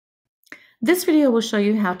This video will show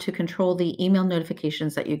you how to control the email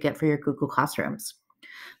notifications that you get for your Google Classrooms.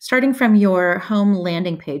 Starting from your home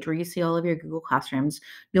landing page where you see all of your Google Classrooms,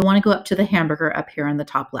 you'll want to go up to the hamburger up here on the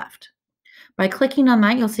top left. By clicking on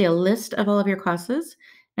that, you'll see a list of all of your classes.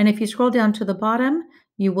 And if you scroll down to the bottom,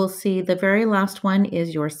 you will see the very last one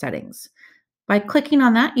is your settings. By clicking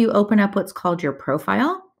on that, you open up what's called your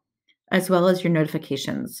profile as well as your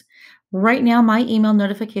notifications. Right now, my email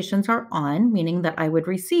notifications are on, meaning that I would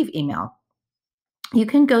receive email. You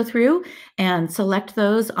can go through and select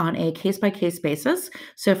those on a case-by-case basis.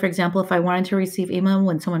 So for example, if I wanted to receive email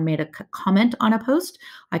when someone made a comment on a post,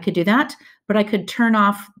 I could do that, but I could turn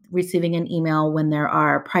off receiving an email when there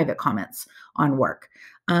are private comments on work.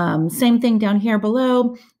 Same thing down here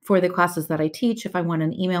below for the classes that I teach. If I want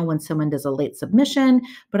an email when someone does a late submission,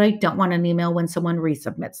 but I don't want an email when someone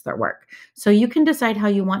resubmits their work. So you can decide how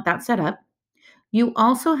you want that set up. You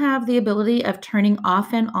also have the ability of turning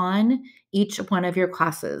off and on each one of your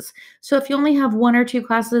classes. So if you only have one or two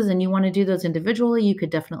classes and you want to do those individually, you could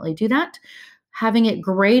definitely do that. Having it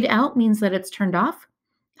grayed out means that it's turned off.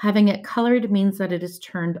 Having it colored means that it is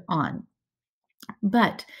turned on.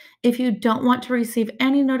 But if you don't want to receive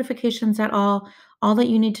any notifications at all that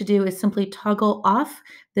you need to do is simply toggle off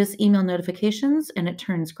this email notifications and it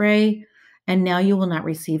turns gray. And now you will not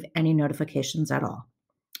receive any notifications at all.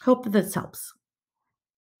 Hope that this helps.